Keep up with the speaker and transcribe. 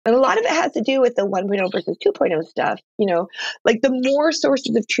And a lot of it has to do with the 1.0 versus 2.0 stuff. Like the more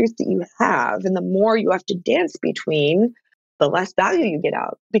sources of truth that you have and the more you have to dance between, the less value you get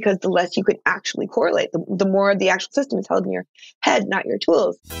out, because the less you can actually correlate, the more the actual system is held in your head, not your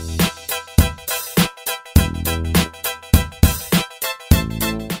tools.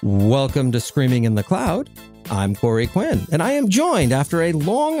 Welcome to Screaming in the Cloud. I'm Corey Quinn, and I am joined after a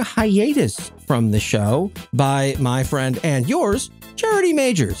long hiatus from the show by my friend and yours, Charity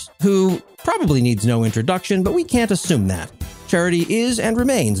Majors, who probably needs no introduction, but we can't assume that. Charity is and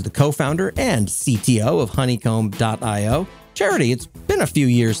remains the co-founder and CTO of Honeycomb.io. Charity, it's been a few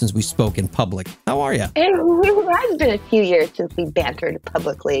years since we spoke in public. How are you? It has been a few years since we bantered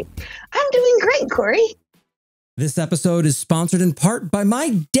publicly. I'm doing great, Corey. This episode is sponsored in part by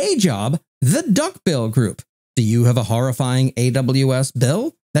my day job, the Duckbill Group. Do you have a horrifying AWS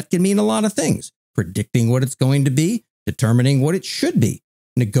bill? That can mean a lot of things. Predicting what it's going to be, determining what it should be,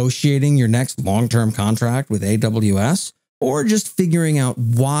 negotiating your next long-term contract with AWS, or just figuring out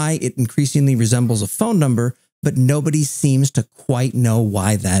why it increasingly resembles a phone number, but nobody seems to quite know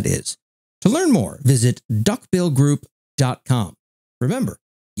why that is. To learn more, visit duckbillgroup.com. Remember,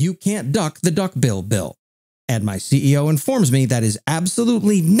 you can't duck the duckbill bill. And my CEO informs me that is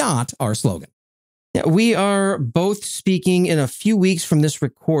absolutely not our slogan. Yeah, we are both speaking in a few weeks from this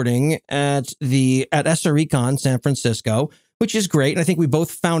recording at SRECon San Francisco, which is great. And I think we both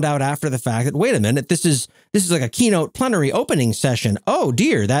found out after the fact that, wait a minute, this is like a keynote plenary opening session. Oh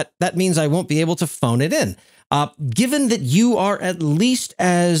dear, that means I won't be able to phone it in. Given that you are at least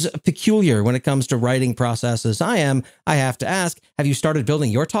as peculiar when it comes to writing process as I am, I have to ask, have you started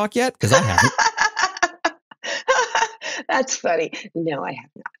building your talk yet? Because I haven't. That's funny. No, I have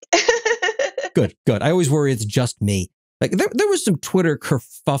not. Good. I always worry it's just me. Like there was some Twitter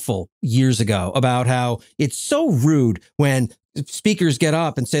kerfuffle years ago about how it's so rude when speakers get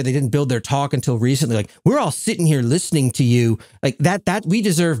up and say they didn't build their talk until recently. Like, we're all sitting here listening to you. Like that we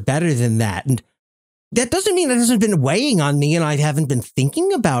deserve better than that. And that doesn't mean it hasn't been weighing on me and I haven't been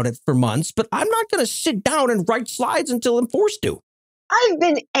thinking about it for months, but I'm not going to sit down and write slides until I'm forced to. I've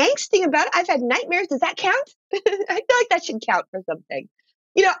been angsting about it. I've had nightmares. Does that count? I feel like that should count for something.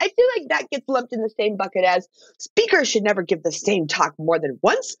 I feel like that gets lumped in the same bucket as speakers should never give the same talk more than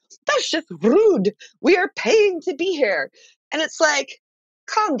once. That's just rude. We are paying to be here. And it's like,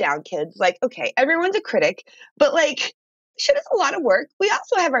 calm down, kids. Like, okay, everyone's a critic, but like, shit is a lot of work. We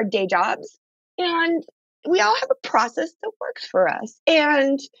also have our day jobs and we all have a process that works for us.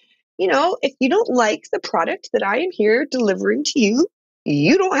 And, if you don't like the product that I am here delivering to you,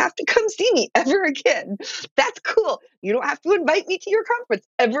 you don't have to come see me ever again. That's cool. You don't have to invite me to your conference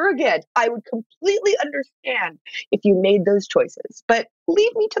ever again. I would completely understand if you made those choices, but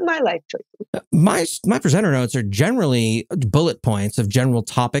leave me to my life choices. My presenter notes are generally bullet points of general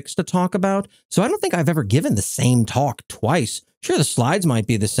topics to talk about. So I don't think I've ever given the same talk twice. Sure, the slides might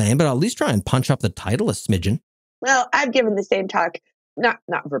be the same, but I'll at least try and punch up the title a smidgen. Well, I've given the same talk, not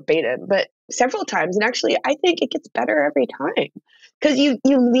verbatim, but several times. And actually, I think it gets better every time. Because you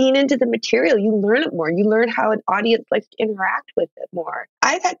lean into the material, you learn it more. You learn how an audience likes to interact with it more.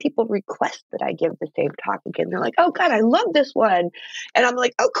 I've had people request that I give the same talk again. They're like, oh, God, I love this one. And I'm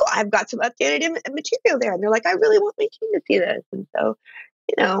like, oh, cool, I've got some updated material there. And they're like, I really want my team to see this. And so,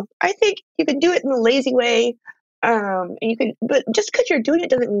 I think you can do it in a lazy way. But just because you're doing it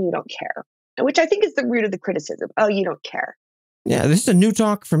doesn't mean you don't care, which I think is the root of the criticism. Oh, you don't care. Yeah, this is a new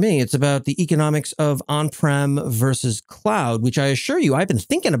talk for me. It's about the economics of on-prem versus cloud, which I assure you I've been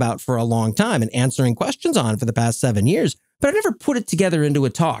thinking about for a long time and answering questions on for the past 7 years, but I never put it together into a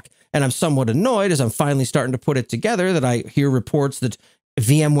talk. And I'm somewhat annoyed as I'm finally starting to put it together that I hear reports that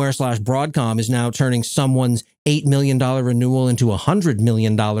VMware/Broadcom is now turning someone's $8 million renewal into a $100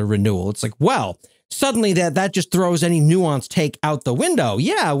 million renewal. It's like, well, suddenly that just throws any nuanced take out the window.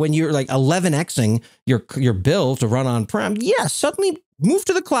 Yeah, when you're like 11xing your bill to run on-prem, yeah, suddenly move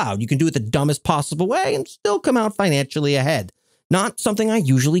to the cloud. You can do it the dumbest possible way and still come out financially ahead. Not something I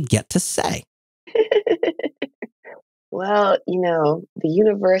usually get to say. Well, the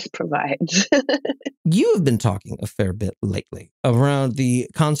universe provides. You have been talking a fair bit lately around the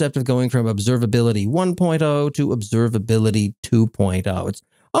concept of going from Observability 1.0 to Observability 2.0. It's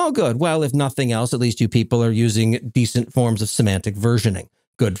oh, good. Well, if nothing else, at least you people are using decent forms of semantic versioning.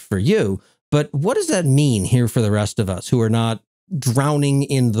 Good for you. But what does that mean here for the rest of us who are not drowning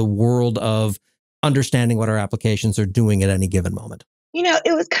in the world of understanding what our applications are doing at any given moment?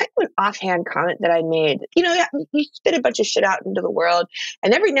 It was kind of an offhand comment that I made. You spit a bunch of shit out into the world,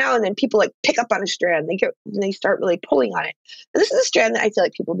 and every now and then people like pick up on a strand. They start really pulling on it. And this is a strand that I feel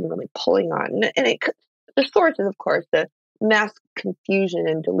like people have been really pulling on. And the source is, of course, the mass confusion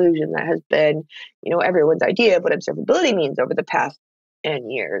and delusion that has been, everyone's idea of what observability means over the past 10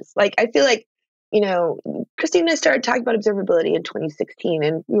 years. Like, I feel like, Christine and I started talking about observability in 2016,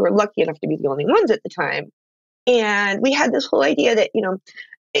 and we were lucky enough to be the only ones at the time. And we had this whole idea that,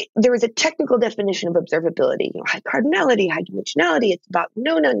 there was a technical definition of observability, high cardinality, high dimensionality. It's about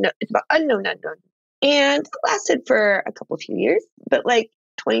known unknown. It's about unknown unknown. And it lasted for a few years, but like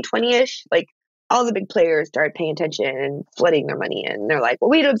 2020-ish, like all the big players started paying attention and flooding their money in. They're like, well,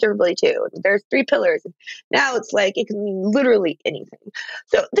 we do observability too. And there's 3 pillars. And now it's like, it can mean literally anything.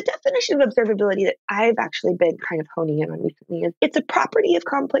 So the definition of observability that I've actually been kind of honing in on recently is it's a property of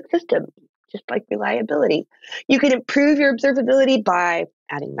complex systems, just like reliability. You can improve your observability by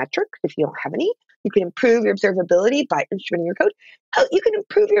adding metrics if you don't have any. You can improve your observability by instrumenting your code. You can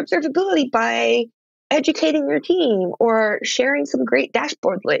improve your observability by educating your team or sharing some great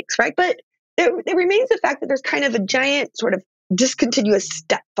dashboard links, right? But there remains the fact that there's kind of a giant sort of discontinuous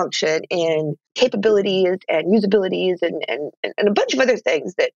step function in capabilities and usabilities and a bunch of other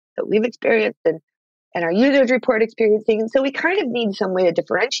things that we've experienced and our users report experiencing. And so we kind of need some way to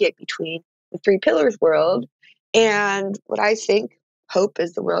differentiate between the 3 pillars world and what I think hope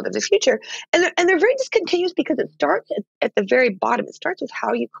is the world of the future. And they're very discontinuous because it starts at the very bottom. It starts with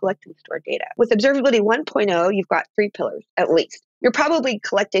how you collect and store data. With Observability 1.0, you've got 3 pillars, at least. You're probably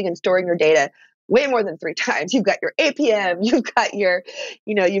collecting and storing your data way more than 3 times. You've got your APM, you've got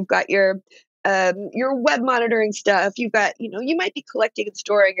your web monitoring stuff. You've got, you might be collecting and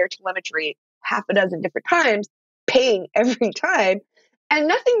storing your telemetry half a dozen different times, paying every time, and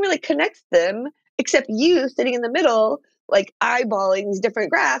nothing really connects them except you sitting in the middle, like eyeballing these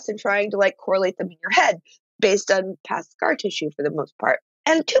different graphs and trying to like correlate them in your head based on past scar tissue for the most part.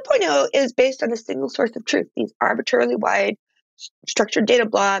 And 2.0 is based on a single source of truth, these arbitrarily wide structured data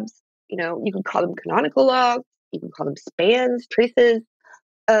blobs. You can call them canonical logs, you can call them spans, traces,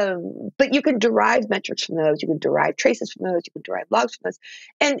 but you can derive metrics from those, you can derive traces from those, you can derive logs from those.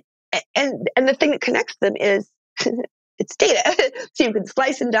 And the thing that connects them is it's data. So you can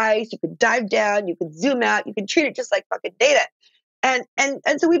slice and dice, you can dive down, you can zoom out, you can treat it just like fucking data. And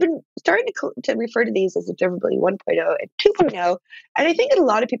so we've been starting to refer to these as Observability 1.0 and 2.0. And I think that a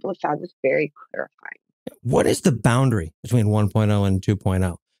lot of people have found this very clarifying. What is the boundary between 1.0 and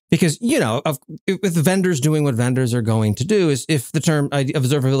 2.0? Because, with vendors doing what vendors are going to do is if the term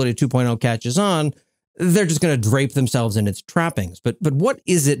Observability 2.0 catches on, they're just going to drape themselves in its trappings. But what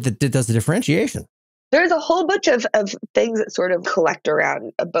is it that does the differentiation? There's a whole bunch of things that sort of collect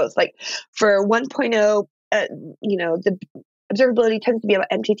around both. Like for 1.0, the observability tends to be about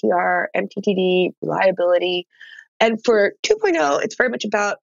MTTR, MTTD, reliability. And for 2.0, it's very much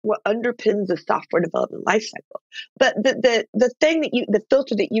about what underpins the software development lifecycle. But the thing the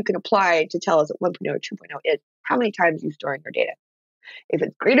filter that you can apply to tell us at 1.0 or 2.0 is how many times you storing your data. If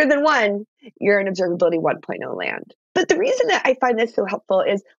it's greater than 1, you're in Observability 1.0 land. But the reason that I find this so helpful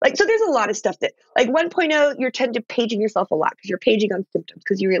is so there's a lot of stuff that 1.0, you're tend to paging yourself a lot because you're paging on symptoms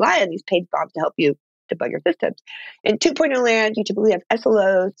because you rely on these page bombs to help you debug your systems. In 2.0 land, you typically have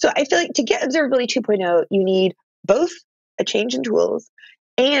SLOs. So I feel like to get Observability 2.0, you need both a change in tools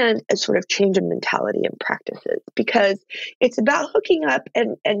and a sort of change in mentality and practices, because it's about hooking up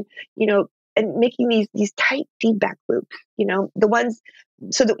and making these tight feedback loops, the ones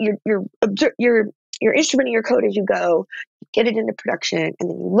so that you're instrumenting your code as you go, you get it into production, and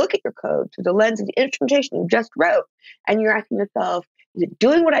then you look at your code through the lens of the instrumentation you just wrote, and you're asking yourself, is it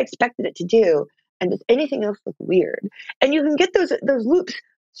doing what I expected it to do? And does anything else look weird? And you can get those loops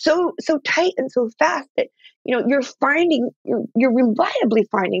so tight and so fast that you're reliably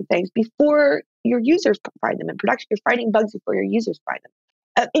finding things before your users find them in production. You're finding bugs before your users find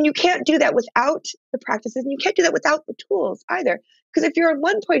them. And you can't do that without the practices, and you can't do that without the tools either. Because if you're in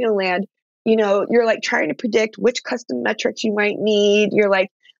 1.0 land, you're like trying to predict which custom metrics you might need. You're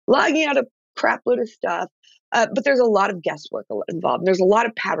like logging out a crap load of stuff. But there's a lot of guesswork involved. There's a lot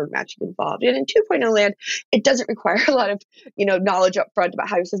of pattern matching involved. And in 2.0 land, it doesn't require a lot of, knowledge up front about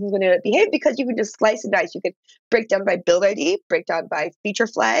how your system's going to behave, because you can just slice and dice. You can break down by build ID, break down by feature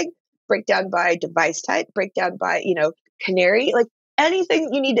flag, break down by device type, break down by, canary, like anything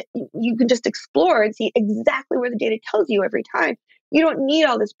you need, you can just explore and see exactly where the data tells you every time. You don't need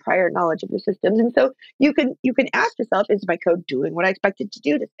all this prior knowledge of your systems. And so you can ask yourself, is my code doing what I expected to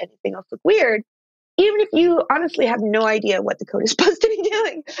do? Does anything else look weird? Even if you honestly have no idea what the code is supposed to be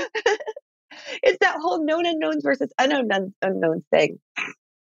doing. It's that whole known unknowns versus unknown unknowns thing.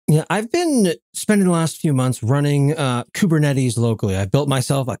 Yeah, I've been spending the last few months running Kubernetes locally. I built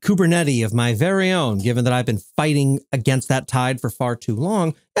myself a Kubernetes of my very own, given that I've been fighting against that tide for far too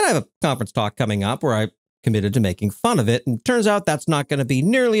long. And I have a conference talk coming up where I committed to making fun of it. And turns out that's not going to be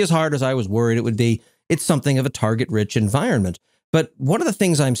nearly as hard as I was worried it would be. It's something of a target-rich environment. But one of the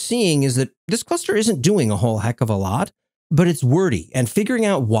things I'm seeing is that this cluster isn't doing a whole heck of a lot, but it's wordy. And figuring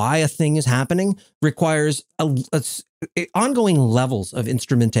out why a thing is happening requires ongoing levels of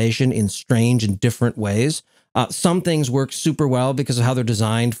instrumentation in strange and different ways. Some things work super well because of how they're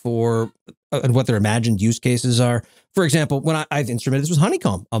designed for and what their imagined use cases are. For example, when I've instrumented this with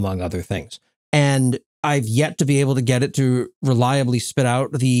Honeycomb, among other things, and I've yet to be able to get it to reliably spit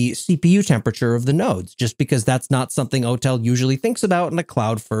out the CPU temperature of the nodes, just because that's not something OTel usually thinks about in a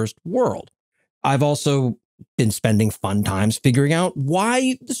cloud-first world. I've also been spending fun times figuring out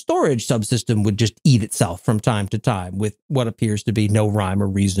why the storage subsystem would just eat itself from time to time with what appears to be no rhyme or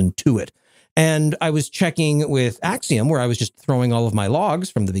reason to it. And I was checking with Axiom, where I was just throwing all of my logs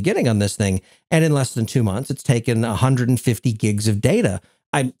from the beginning on this thing. And in less than 2 months, it's taken 150 gigs of data.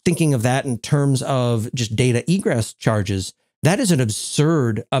 I'm thinking of that in terms of just data egress charges. That is an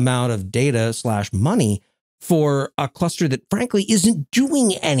absurd amount of data / money for a cluster that frankly isn't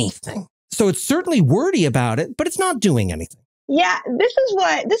doing anything. So it's certainly wordy about it, but it's not doing anything. Yeah, this is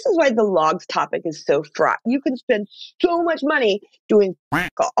why the logs topic is so fraught. You can spend so much money doing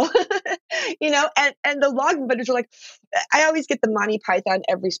all, and the log vendors are like, I always get the Monty Python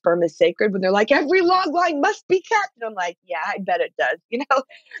every sperm is sacred when they're like, every log line must be kept. And I'm like, yeah, I bet it does,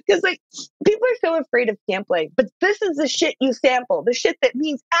 because like people are so afraid of sampling, but this is the shit you sample, the shit that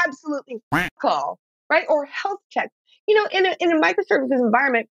means absolutely all, right? Or health checks. In a microservices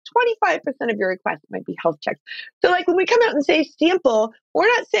environment, 25% of your requests might be health checks. So like when we come out and say sample, we're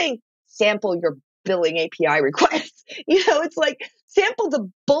not saying sample your billing API requests. It's like sample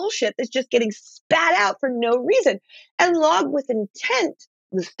the bullshit that's just getting spat out for no reason and log with intent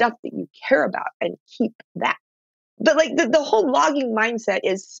the stuff that you care about and keep that. But like the whole logging mindset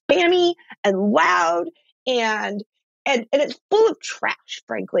is spammy and loud and it's full of trash,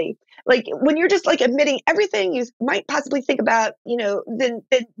 frankly. Like when you're just like admitting everything you might possibly think about, then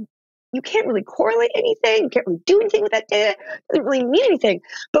you can't really correlate anything. You can't really do anything with that data. It doesn't really mean anything.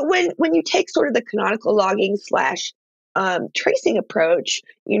 But when you take sort of the canonical logging / tracing approach,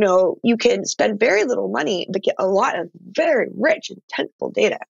 you can spend very little money but get a lot of very rich, intentful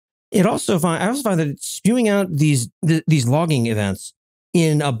data. I also find that it's spewing out these logging events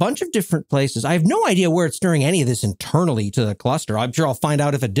in a bunch of different places. I have no idea where it's stirring any of this internally to the cluster. I'm sure I'll find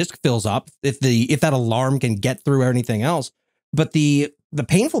out if a disk fills up, if that alarm can get through or anything else. But the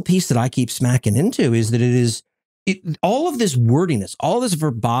painful piece that I keep smacking into is that all of this wordiness, all this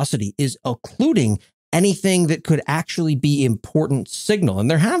verbosity is occluding anything that could actually be important signal. And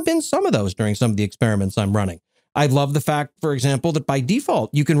there have been some of those during some of the experiments I'm running. I love the fact, for example, that by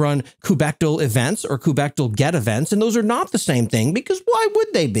default, you can run kubectl events or kubectl get events, and those are not the same thing because why would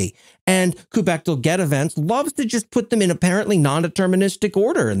they be? And kubectl get events loves to just put them in apparently non-deterministic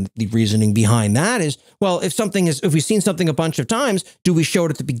order. And the reasoning behind that is, well, if we've seen something a bunch of times, do we show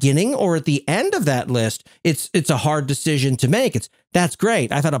it at the beginning or at the end of that list? It's a hard decision to make. That's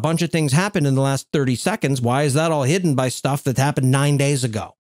great. I've had a bunch of things happen in the last 30 seconds. Why is that all hidden by stuff that happened 9 days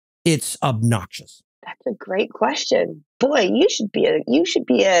ago? It's obnoxious. That's a great question. Boy, you should be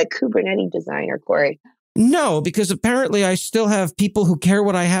a Kubernetes designer, Corey. No, because apparently I still have people who care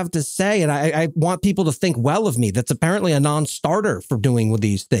what I have to say, and I want people to think well of me. That's apparently a non-starter for doing with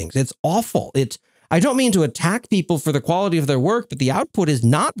these things. It's awful. I don't mean to attack people for the quality of their work, but the output is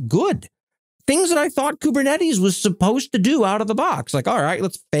not good. Things that I thought Kubernetes was supposed to do out of the box. Like, all right,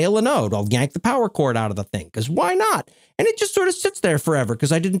 let's fail a node. I'll yank the power cord out of the thing, because why not? And it just sort of sits there forever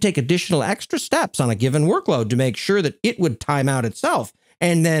because I didn't take additional extra steps on a given workload to make sure that it would time out itself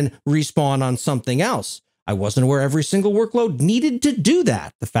and then respawn on something else. I wasn't aware every single workload needed to do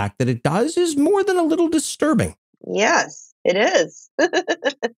that. The fact that it does is more than a little disturbing. Yes, it is.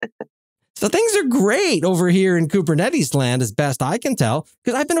 So things are great over here in Kubernetes land, as best I can tell,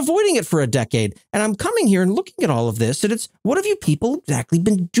 because I've been avoiding it for a decade. And I'm coming here and looking at all of this, and what have you people exactly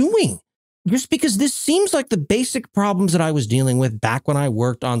been doing? Just because this seems like the basic problems that I was dealing with back when I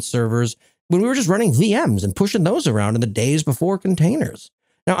worked on servers, when we were just running VMs and pushing those around in the days before containers.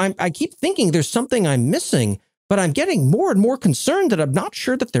 Now, I keep thinking there's something I'm missing, but I'm getting more and more concerned that I'm not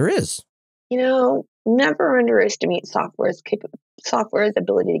sure that there is. Never underestimate software's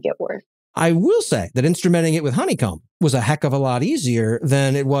ability to get worse. I will say that instrumenting it with Honeycomb was a heck of a lot easier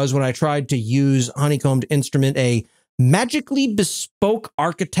than it was when I tried to use Honeycomb to instrument a magically bespoke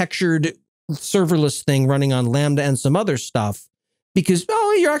architectured serverless thing running on Lambda and some other stuff. Because,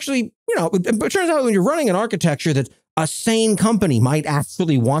 you're actually, it turns out when you're running an architecture that a sane company might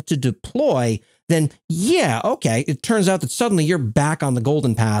actually want to deploy, then yeah, okay, it turns out that suddenly you're back on the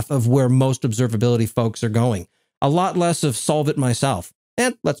golden path of where most observability folks are going. A lot less of solve it myself.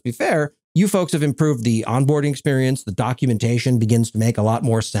 And let's be fair, you folks have improved the onboarding experience. The documentation begins to make a lot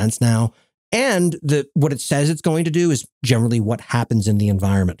more sense now. And what it says it's going to do is generally what happens in the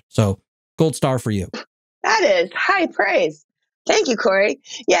environment. So gold star for you. That is high praise. Thank you, Corey.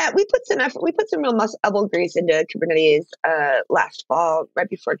 Yeah, we put some effort, we put some real elbow grease into Kubernetes last fall, right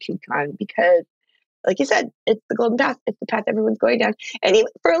before KubeCon, because like you said, it's the golden path. It's the path everyone's going down. And even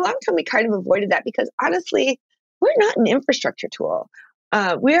for a long time, we kind of avoided that because honestly, we're not an infrastructure tool.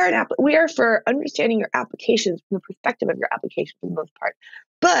 We are for understanding your applications from the perspective of your application for the most part.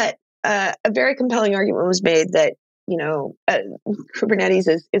 But a very compelling argument was made that Kubernetes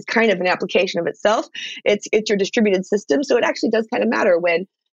is kind of an application of itself. It's your distributed system, so it actually does kind of matter when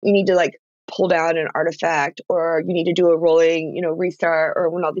you need to like pull down an artifact or you need to do a rolling restart or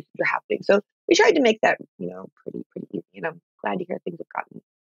when all these things are happening. So we tried to make that pretty easy, and I'm glad to hear things have gotten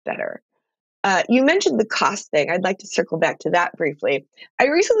better. You mentioned the cost thing. I'd like to circle back to that briefly. I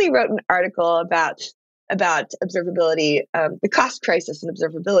recently wrote an article about observability. The cost crisis in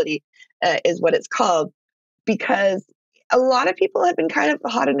observability is what it's called, because a lot of people have been kind of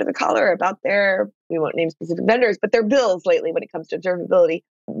hot under the collar about we won't name specific vendors, but their bills lately when it comes to observability.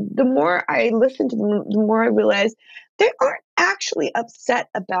 The more I listen to them, the more I realize they aren't actually upset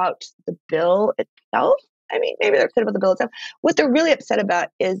about the bill itself. I mean, maybe they're upset about the bill itself. What they're really upset about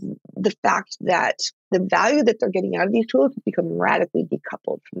is the fact that the value that they're getting out of these tools has become radically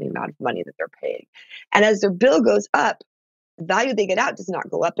decoupled from the amount of money that they're paying. And as their bill goes up, the value they get out does not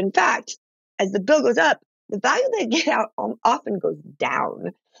go up. In fact, as the bill goes up, the value they get out often goes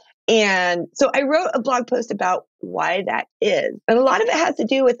down. And so I wrote a blog post about why that is. And a lot of it has to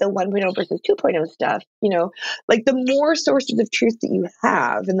do with the 1.0 versus 2.0 stuff. Like the more sources of truth that you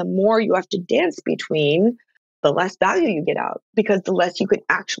have and the more you have to dance between, the less value you get out, because the less you can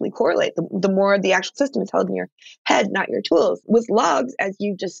actually correlate. The more the actual system is held in your head, not your tools. With logs, as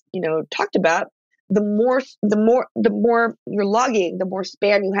you just talked about, the more you're logging, the more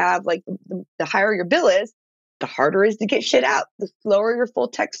spam you have, like the higher your bill is, the harder it is to get shit out, the slower your full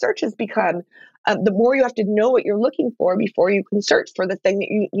text searches become, the more you have to know what you're looking for before you can search for the thing that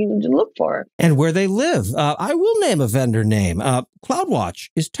you need to look for. And where they live. I will name a vendor name. CloudWatch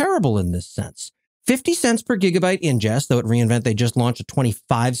is terrible in this sense. 50 cents per gigabyte ingest, though at reInvent they just launched a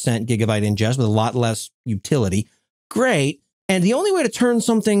 25-cent gigabyte ingest with a lot less utility. Great. And the only way to turn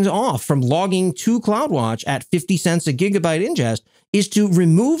some things off from logging to CloudWatch at 50 cents a gigabyte ingest is to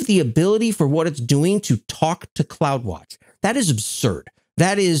remove the ability for what it's doing to talk to CloudWatch. That is absurd.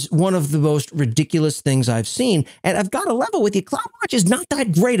 That is one of the most ridiculous things I've seen. And I've got to level with you. CloudWatch is not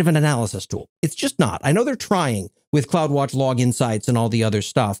that great of an analysis tool. It's just not. I know they're trying with CloudWatch Log Insights and all the other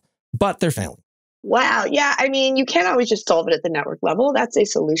stuff, but they're failing. Wow. Yeah. I mean, you can't always just solve it at the network level. That's a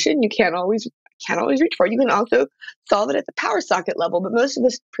solution. You can't always reach for it. You can also solve it at the power socket level, but most of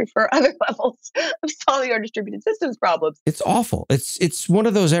us prefer other levels of solving our distributed systems problems. It's awful. It's one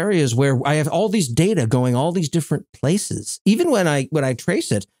of those areas where I have all these data going all these different places. Even when I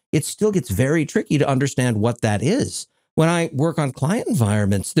trace it, it still gets very tricky to understand what that is. When I work on client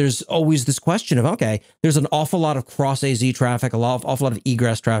environments, there's always this question of, okay, there's an awful lot of cross AZ traffic, awful lot of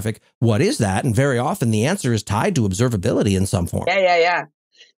egress traffic. What is that? And very often the answer is tied to observability in some form. Yeah.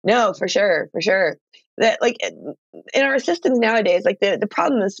 No, for sure. That like in our systems nowadays, like the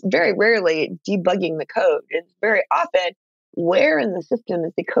problem is very rarely debugging the code. It's very often where in the system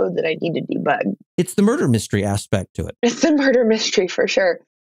is the code that I need to debug. It's the murder mystery aspect to it. It's the murder mystery for sure.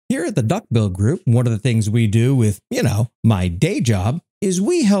 Here at the Duck Bill Group, one of the things we do with, my day job is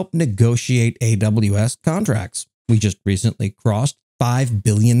we help negotiate AWS contracts. We just recently crossed $5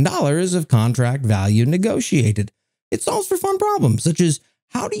 billion of contract value negotiated. It solves for fun problems, such as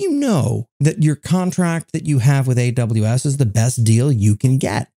how do you know that your contract that you have with AWS is the best deal you can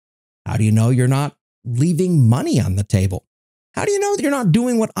get? How do you know you're not leaving money on the table? How do you know that you're not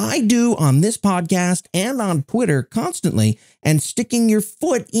doing what I do on this podcast and on Twitter constantly and sticking your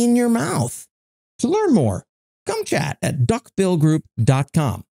foot in your mouth? To learn more, come chat at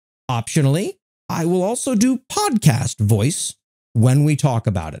duckbillgroup.com. Optionally, I will also do podcast voice when we talk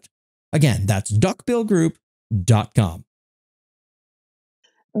about it. Again, that's duckbillgroup.com.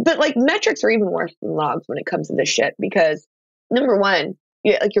 But like metrics are even worse than logs when it comes to this shit, because number one,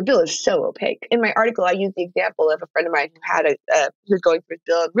 your bill is so opaque. In my article, I used the example of a friend of mine who was going through his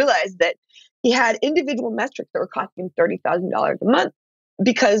bill and realized that he had individual metrics that were costing $30,000 a month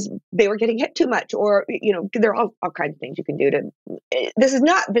because they were getting hit too much, or there are all kinds of things you can do to. This is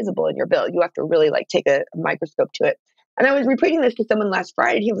not visible in your bill. You have to really like take a microscope to it. And I was repeating this to someone last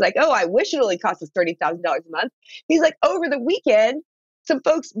Friday. And he was like, oh, I wish it only cost us $30,000 a month. He's like, over the weekend, some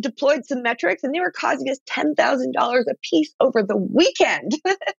folks deployed some metrics and they were costing us $10,000 a piece over the weekend.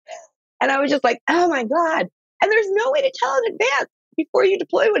 And I was just like, oh my God. And there's no way to tell in advance before you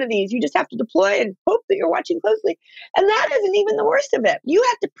deploy one of these. You just have to deploy and hope that you're watching closely. And that isn't even the worst of it. You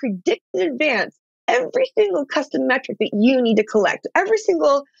have to predict in advance every single custom metric that you need to collect, every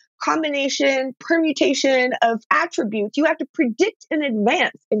single combination, permutation of attributes. You have to predict in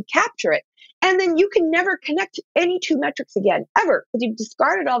advance and capture it. And then you can never connect any two metrics again, ever, because you've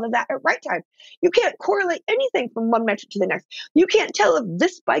discarded all of that at right time. You can't correlate anything from one metric to the next. You can't tell if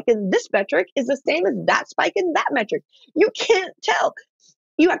this spike in this metric is the same as that spike in that metric. You can't tell.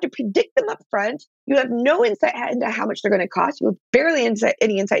 You have to predict them up front. You have no insight into how much they're going to cost. You have barely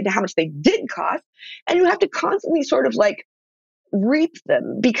any insight into how much they did cost. And you have to constantly sort of like reap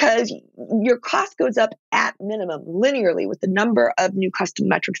them because your cost goes up at minimum linearly with the number of new custom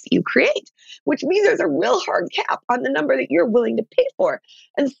metrics that you create, which means there's a real hard cap on the number that you're willing to pay for.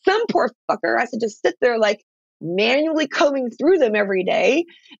 And some poor fucker has to just sit there like manually combing through them every day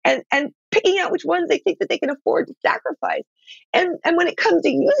and picking out which ones they think that they can afford to sacrifice. And when it comes to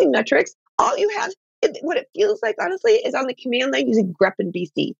using metrics, all you have, what it feels like, honestly, is on the command line using grep and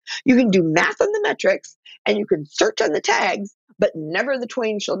BC. You can do math on the metrics and you can search on the tags, but never the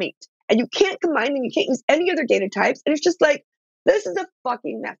twain shall meet. And you can't combine them. You can't use any other data types. And it's just like, this is a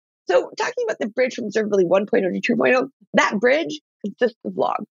fucking mess. So talking about the bridge from Observability 1.0 to 2.0, that bridge consists of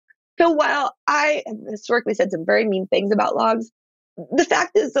logs. So while I have historically said some very mean things about logs, the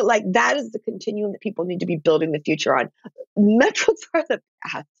fact is that like that is the continuum that people need to be building the future on. Metrics are the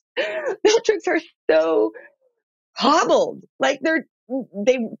past. Metrics are so hobbled. Like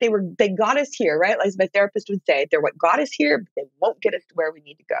they got us here, right? Like my therapist would say, they're what got us here, but they won't get us to where we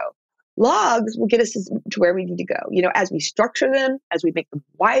need to go. Logs will get us to where we need to go. You know, as we structure them, as we make them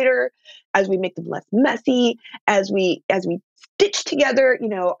wider, as we make them less messy, as we stitch together, you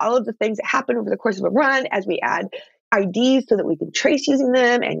know, all of the things that happen over the course of a run, as we add IDs so that we can trace using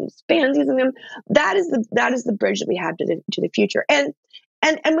them and use spans using them. That is the bridge that we have to the future. And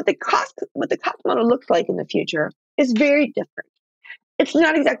what the cost model looks like in the future is very different. It's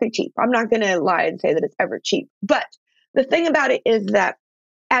not exactly cheap. I'm not going to lie and say that it's ever cheap. But the thing about it is that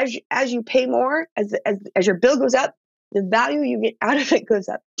as you pay more, as your bill goes up, the value you get out of it goes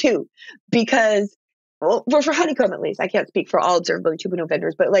up too. Because, well, for Honeycomb at least, I can't speak for all Observability 2.0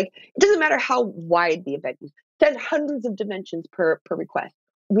 vendors, but like it doesn't matter how wide the event is. Send hundreds of dimensions per request.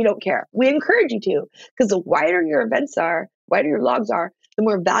 We don't care. We encourage you to, because the wider your events are, wider your logs are, the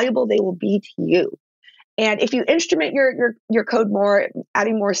more valuable they will be to you. And if you instrument your code more,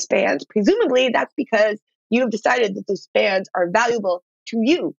 adding more spans, presumably that's because you have decided that those spans are valuable to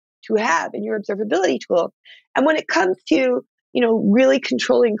you to have in your observability tool. And when it comes to, you know, really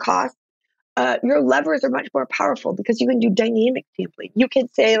controlling costs, your levers are much more powerful because you can do dynamic sampling. You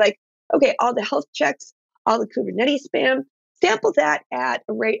can say like, okay, all the health checks, all the Kubernetes spam, sample that at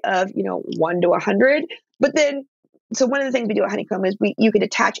a rate of, you know, 1 to 100. But then, so one of the things we do at Honeycomb is you could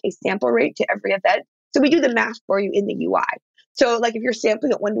attach a sample rate to every event. So we do the math for you in the UI. So like if you're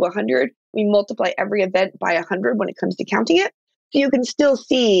sampling at 1 to 100, we multiply every event by 100 when it comes to counting it. So you can still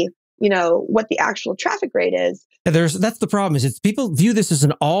see, you know, what the actual traffic rate is. And that's the problem is people view this as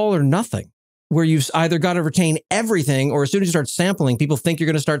an all or nothing, where you've either got to retain everything, or as soon as you start sampling, people think you're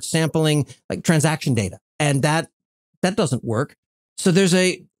going to start sampling like transaction data. And that doesn't work. So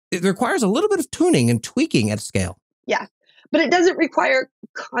it requires a little bit of tuning and tweaking at scale. Yeah. But it doesn't require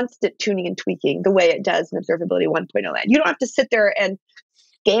constant tuning and tweaking the way it does in Observability 1.0 land. You don't have to sit there and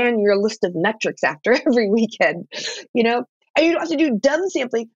scan your list of metrics after every weekend, you know? And you don't have to do dumb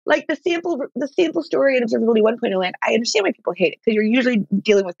sampling. Like the sample story in Observability 1.0 land, I understand why people hate it, because you're usually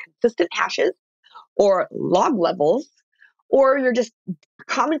dealing with consistent hashes or log levels, or you're just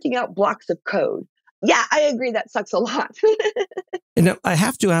commenting out blocks of code. Yeah, I agree that sucks a lot. And now I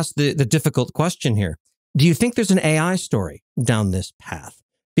have to ask the difficult question here. Do you think there's an AI story down this path?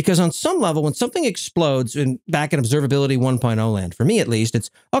 Because on some level, when something explodes back in Observability 1.0 land, for me at least, it's,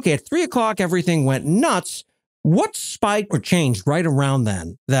 okay, at 3 o'clock, everything went nuts. What spiked or changed right around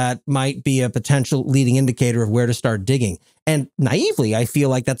then that might be a potential leading indicator of where to start digging? And naively, I feel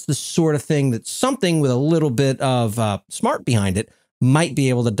like that's the sort of thing that something with a little bit of smart behind it might be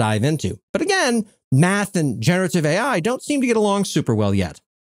able to dive into. But again, math and generative AI don't seem to get along super well yet.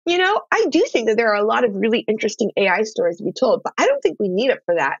 You know, I do think that there are a lot of really interesting AI stories to be told, but I don't think we need it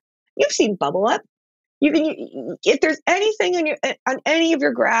for that. You've seen Bubble Up. If there's anything on any of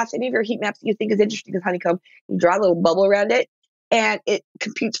your graphs, any of your heat maps that you think is interesting as Honeycomb, you draw a little bubble around it. and it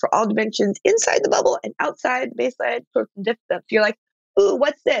computes for all dimensions inside the bubble and outside the baseline sorts and diffs them. So you're like, ooh,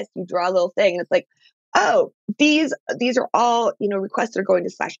 what's this? You draw a little thing, and it's like, oh, these are all, requests that are going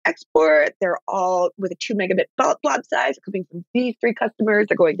to /export. They're all with a 2 megabit blob size. They're coming from these 3 customers.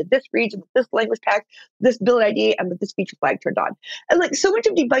 They're going to this region with this language pack, this build ID, and with this feature flag turned on. And like, so much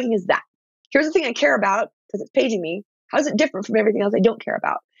of debugging is that. Here's the thing I care about because it's paging me. How is it different from everything else I don't care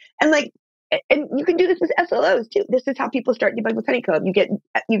about? And like, and you can do this with SLOs too. This is how people start debugging with Honeycomb. You get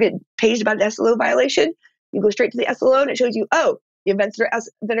paged about an SLO violation. You go straight to the SLO and it shows you, oh, the events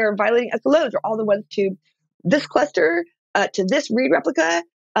that are violating SLOs are all the ones to this cluster, to this read replica,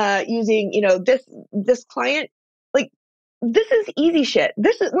 using this client. Like, this is easy shit.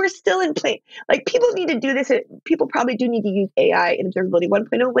 We're still in play. Like, people need to do this. People probably do need to use AI in Observability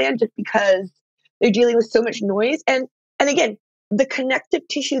 1.0 land just because they're dealing with so much noise. And again, the connective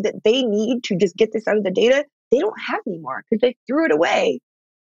tissue that they need to just get this out of the data, they don't have anymore because they threw it away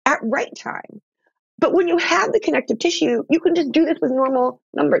at write time. But when you have the connective tissue, you can just do this with normal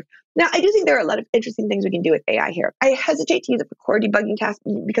numbers. Now, I do think there are a lot of interesting things we can do with AI here. I hesitate to use it for core debugging tasks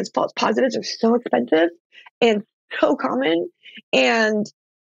because false positives are so expensive and so common, and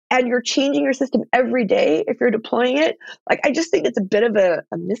you're changing your system every day if you're deploying it. Like, I just think it's a bit of a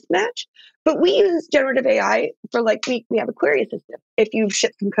mismatch. But we use generative AI for, like, we have a query system. If you've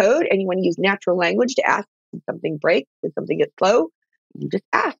shipped some code and you want to use natural language to ask, did something break? Did something get slow? You just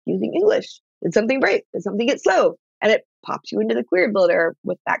ask using English. Did something break? Did something get slow? And it pops you into the query builder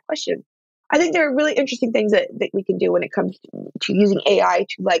with that question. I think there are really interesting things that we can do when it comes to using AI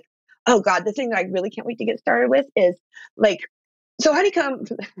to, like, oh God, the thing that I really can't wait to get started with is, like, so Honeycomb,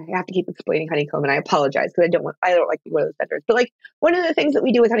 I have to keep explaining Honeycomb, and I apologize because I don't like to be one of those vendors. But like, one of the things that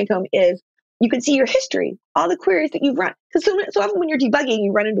we do with Honeycomb is you can see your history, all the queries that you've run. Because so often when you're debugging,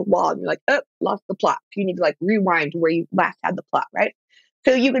 you run into a wall and you're like, oh, lost the plot. You need to like rewind to where you last had the plot, right?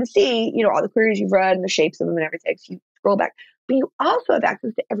 So you can see, all the queries you've run, the shapes of them and everything. So you scroll back, but you also have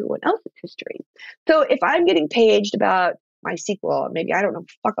access to everyone else's history. So if I'm getting paged about MySQL, maybe I don't know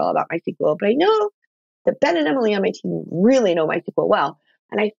fuck all about MySQL, but I know that Ben and Emily on my team really know MySQL well.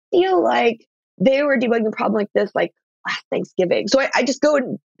 And I feel like they were debugging a problem like this, like last Thanksgiving. So I just go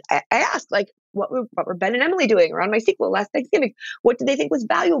and I ask, like, what were Ben and Emily doing around MySQL last Thanksgiving? What did they think was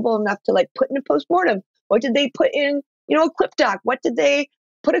valuable enough to like put in a postmortem? What did they put in, a clip doc? What did they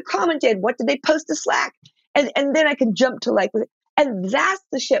put a comment in? What did they post to Slack? And then I can jump to like, and that's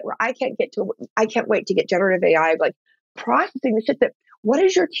the shit where I can't wait to get generative AI, like processing the shit that, what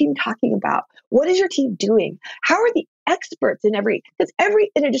is your team talking about? What is your team doing? How are the experts in because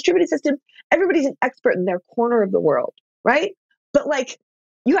in a distributed system, everybody's an expert in their corner of the world, right? But like,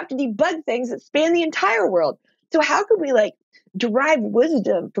 you have to debug things that span the entire world. So how could we like derive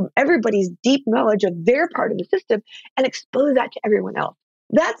wisdom from everybody's deep knowledge of their part of the system and expose that to everyone else?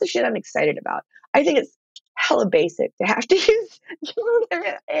 That's the shit I'm excited about. I think it's hella basic to have to use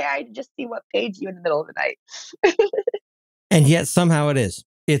generative AI to just see what page you in the middle of the night. And yet somehow it is.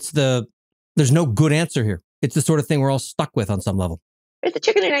 There's no good answer here. It's the sort of thing we're all stuck with on some level. It's a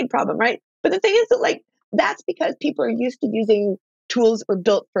chicken and egg problem, right? But the thing is that like, that's because people are used to using tools that were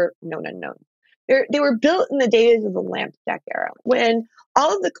built for known unknowns. They were built in the days of the LAMP stack era when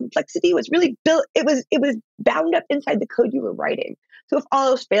all of the complexity was really built. It was bound up inside the code you were writing. So if all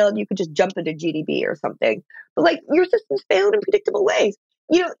else failed, you could just jump into GDB or something. But like, your systems failed in predictable ways.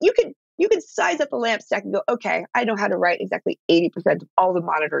 You could size up a LAMP stack and go, okay, I know how to write exactly 80% of all the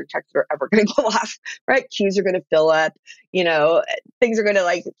monitoring checks that are ever going to go off, right? Queues are going to fill up, things are going to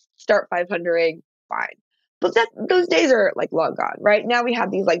like start 500ing, fine. But those days are like long gone, right? Now we have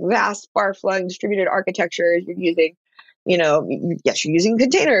these like vast, far-flung distributed architectures. You're using, yes, you're using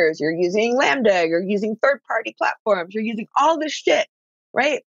containers, you're using Lambda, you're using third-party platforms, you're using all this shit,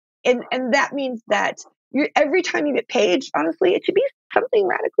 right? And that means that every time you get paged, honestly, it should be something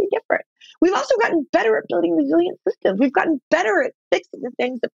radically different. We've also gotten better at building resilient systems. We've gotten better at fixing the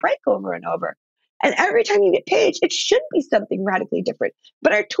things that break over and over. And every time you get paged, it should be something radically different.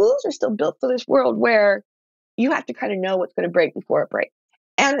 But our tools are still built for this world where you have to kind of know what's going to break before it breaks.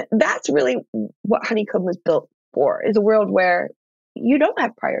 And that's really what Honeycomb was built for, is a world where you don't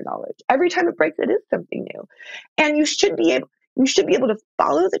have prior knowledge. Every time it breaks, it is something new. And you should be able to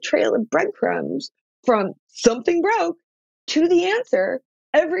follow the trail of breadcrumbs from something broke to the answer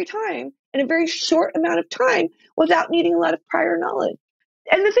every time in a very short amount of time without needing a lot of prior knowledge.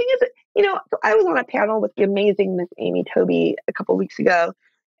 And the thing is, I was on a panel with the amazing Miss Amy Toby a couple of weeks ago.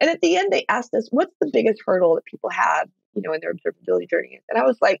 And at the end, they asked us, what's the biggest hurdle that people have, in their observability journey? And I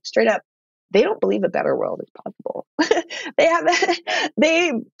was like, straight up, they don't believe a better world is possible.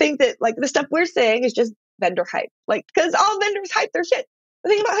 They think that like the stuff we're saying is just vendor hype, like, because all vendors hype their shit. The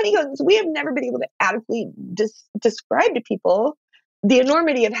thing about Honeycomb is we have never been able to adequately describe to people the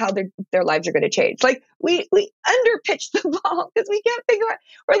enormity of how their lives are going to change. Like, we underpitch the ball because we can't figure out,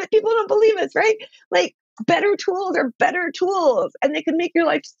 or that people don't believe us, right? Like, better tools are better tools, and they can make your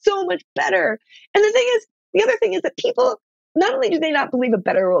life so much better. And the other thing is that people, not only do they not believe a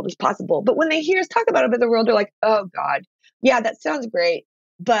better world is possible, but when they hear us talk about a better world, they're like, oh God, yeah, that sounds great,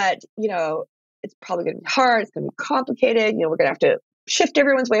 but it's probably going to be hard. It's going to be complicated. We're going to have to shift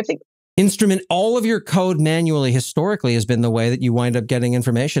everyone's way of thinking. Instrument all of your code manually historically has been the way that you wind up getting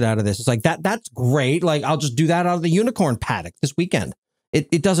information out of this. It's like, that's great. Like, I'll just do that out of the unicorn paddock this weekend.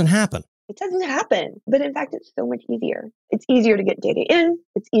 It doesn't happen. It doesn't happen. But in fact, it's so much easier. It's easier to get data in.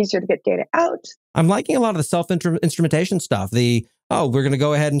 It's easier to get data out. I'm liking a lot of the self-instrumentation stuff. We're going to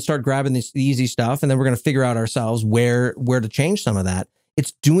go ahead and start grabbing the easy stuff, and then we're going to figure out ourselves where to change some of that.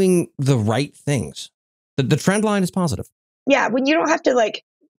 It's doing the right things. The trend line is positive. Yeah, when you don't have to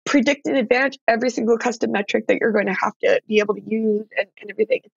predict in advance every single custom metric that you're going to have to be able to use and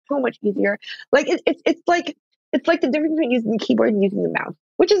everything. It's so much easier. Like it's like the difference between using the keyboard and using the mouse,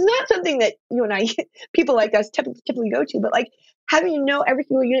 which is not something that you and I, people like us, typically go to. But having to know every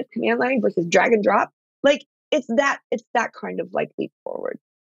single unit command line versus drag and drop, it's that kind of leap forward.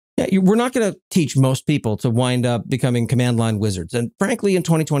 Yeah, we're not going to teach most people to wind up becoming command line wizards. And frankly, in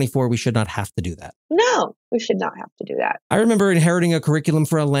 2024, we should not have to do that. No, we should not have to do that. I remember inheriting a curriculum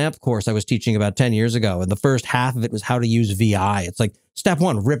for a LAMP course I was teaching about 10 years ago. And the first half of it was how to use VI. It's like, step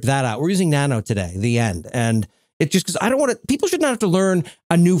one, rip that out. We're using Nano today, the end. And it's just because I don't want to, people should not have to learn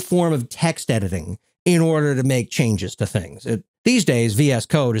a new form of text editing in order to make changes to things. These days, VS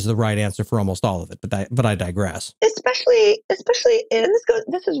Code is the right answer for almost all of it, but I digress. Especially, and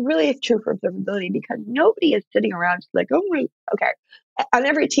this is really true for observability because nobody is sitting around like, oh my, okay. On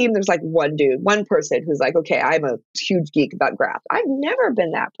every team, there's one person who's like, okay, I'm a huge geek about graphs. I've never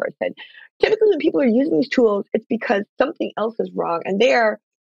been that person. Typically, when people are using these tools, it's because something else is wrong, and they are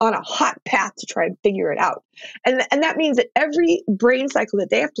on a hot path to try and figure it out. And that means that every brain cycle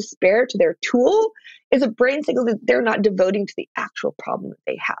that they have to spare to their tool is a brain cycle that they're not devoting to the actual problem that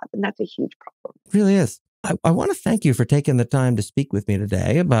they have. And that's a huge problem. It really is. I want to thank you for taking the time to speak with me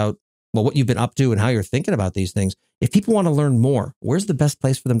today about what you've been up to and how you're thinking about these things. If people want to learn more, where's the best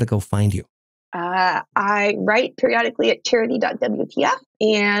place for them to go find you? I write periodically at charity.wtf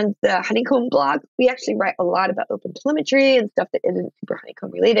and the Honeycomb blog. We actually write a lot about open telemetry and stuff that isn't super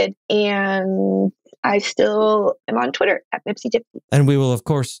Honeycomb related. And I still am on Twitter at MipsyTipsy. And we will, of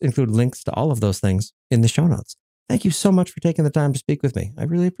course, include links to all of those things in the show notes. Thank you so much for taking the time to speak with me. I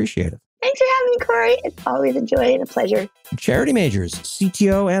really appreciate it. Thanks for having me, Corey. It's always a joy and a pleasure. Charity Majors,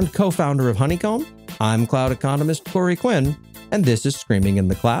 CTO and co-founder of Honeycomb. I'm cloud economist Corey Quinn, and this is Screaming in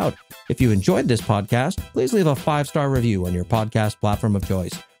the Cloud. If you enjoyed this podcast, please leave a 5-star review on your podcast platform of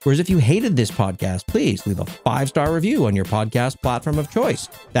choice. Whereas if you hated this podcast, please leave a 5-star review on your podcast platform of choice.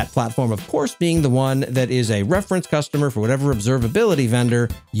 That platform, of course, being the one that is a reference customer for whatever observability vendor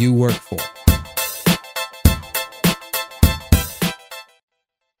you work for.